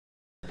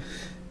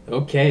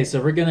Okay,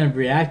 so we're gonna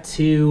react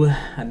to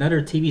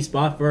another TV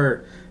spot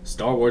for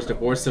Star Wars: The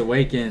Force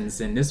Awakens,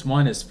 and this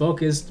one is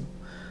focused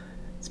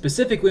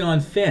specifically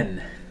on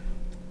Finn.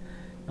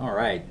 All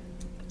right,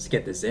 let's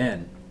get this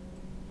in.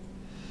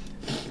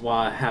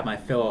 While I have my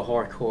fellow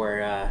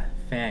hardcore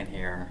fan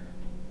here.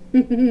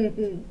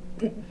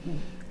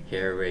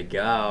 Here we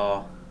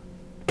go.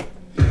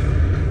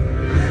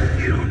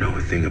 You don't know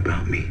a thing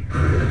about me.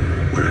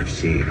 What I've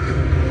seen.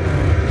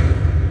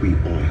 We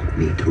all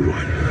need to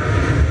run.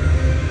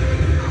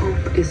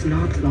 Hope is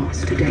not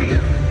lost today.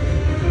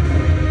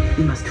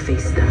 We must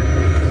face them.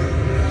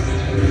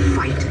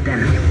 Fight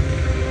them.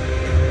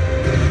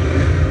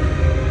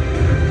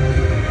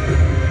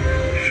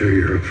 Sure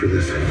you're up for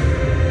this?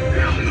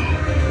 Hell no.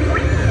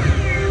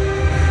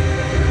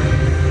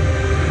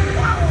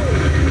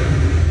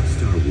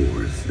 Star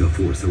Wars: The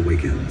Force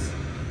Awakens.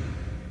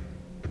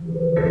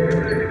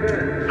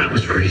 I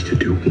was raised to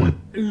do one.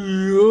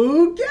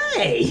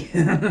 Okay.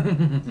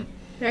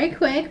 Very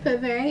quick, but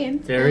very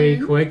intense. Very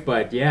quick,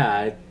 but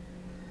yeah.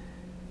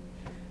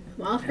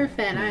 I'm all for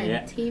Finn. I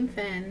Yeah. am Team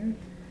Finn.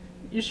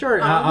 You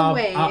sure? All the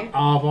way. Of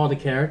all the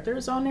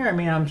characters on there, I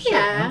mean, I'm sure.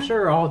 Yeah. I'm sure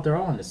they're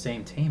all on the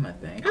same team. I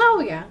think.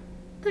 Oh yeah,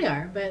 they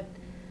are. But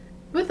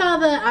with all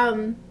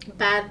the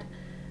bad,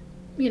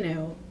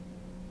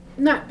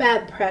 not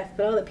bad press,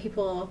 but all the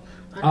people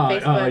on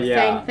Facebook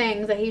saying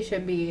things that he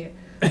should be,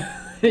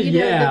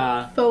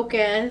 Yeah. the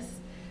focus.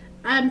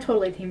 I'm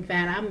totally Team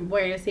Finn. I'm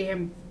ready to see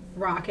him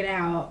rock it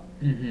out.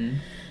 Mm-hmm.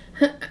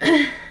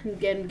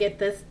 Get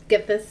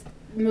this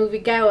movie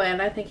going.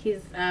 I think he's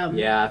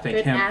Yeah, I think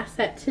good him.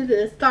 asset to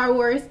the Star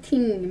Wars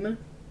team.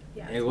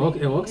 Yeah, It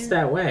looks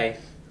that way.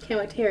 Can't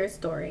wait to hear his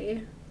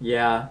story.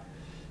 Yeah,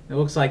 it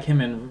looks like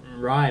him and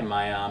Rye,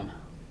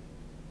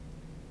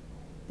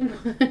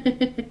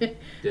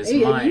 Just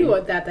you mine.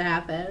 want that to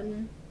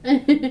happen.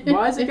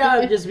 Why's it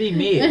gotta just be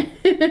me?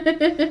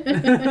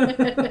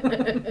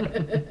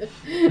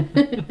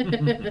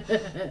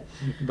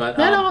 But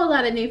not a whole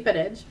lot of new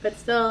footage, but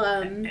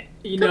still,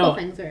 you couple know,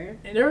 things are.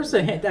 there was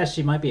a hint that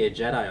she might be a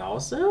Jedi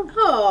also.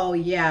 Oh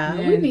yeah,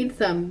 we need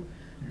some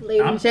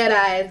lady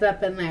Jedis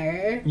up in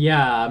there.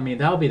 Yeah, I mean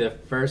that'll be the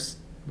first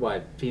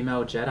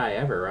female Jedi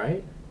ever,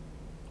 right?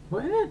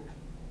 What?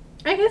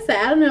 I guess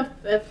I don't know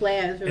if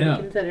Leia is really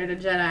considered a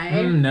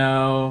Jedi.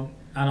 No,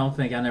 I don't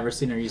think I've never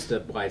seen her use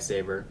the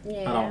lightsaber.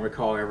 Yeah. I don't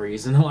recall ever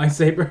using the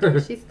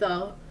lightsaber.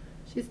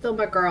 She's still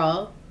my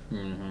girl.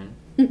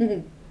 Mm-hmm.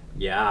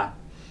 Yeah.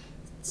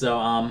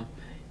 So,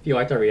 if you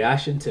liked our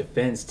reaction to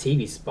Finn's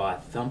TV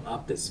spot, thumb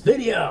up this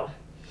video.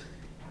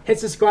 Hit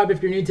subscribe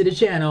if you're new to the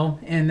channel,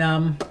 and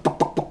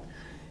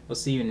we'll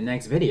see you in the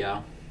next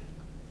video.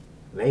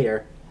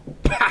 Later.